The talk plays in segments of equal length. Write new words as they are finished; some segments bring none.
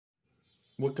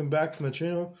Welcome back to my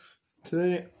channel.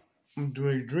 Today I'm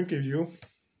doing a drink review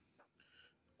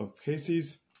of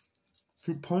Casey's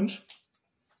Fruit Punch.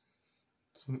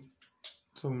 So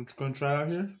I'm gonna try it out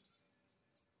here.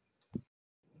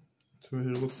 So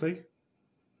here it looks like.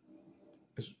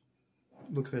 It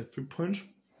looks like fruit punch.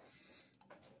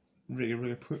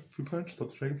 Regular fruit punch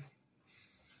looks right.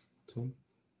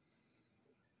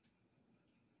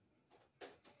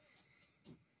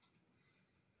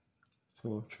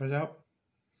 So try it out.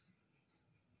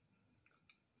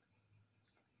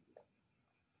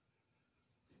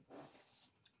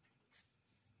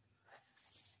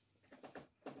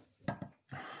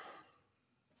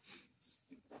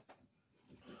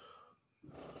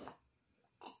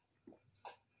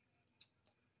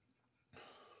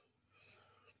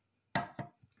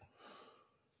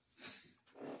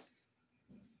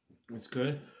 It's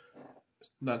good.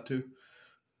 It's not too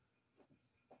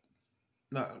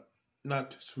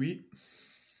sweet.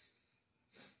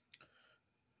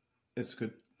 It's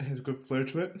good. It has a good flavor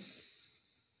to it.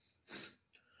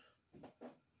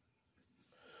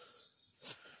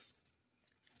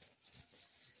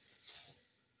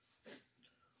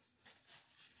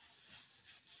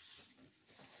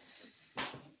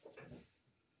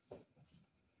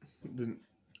 Didn't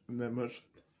that much.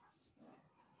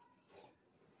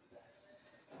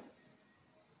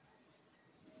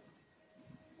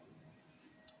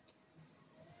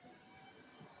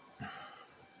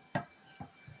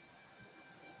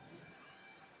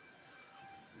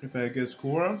 If I get a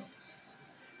score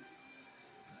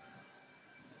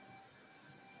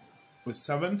with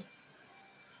 7.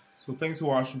 So thanks for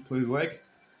watching. Please like,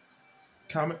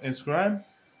 comment, and subscribe.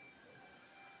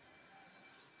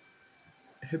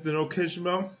 Hit the notification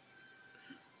bell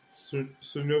so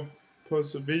you know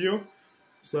post a video.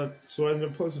 So I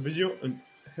don't post a video. And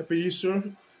Happy Easter,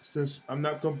 since I'm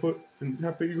not gonna put in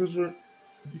Happy Easter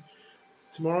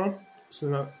tomorrow,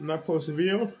 so I'm not post a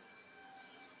video.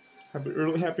 Happy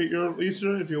early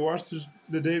Easter if you watch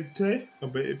the day today.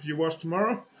 But if you watch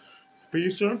tomorrow, Happy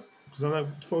Easter, because I'm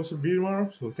not posting a video tomorrow.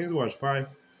 So thanks for watching. Bye.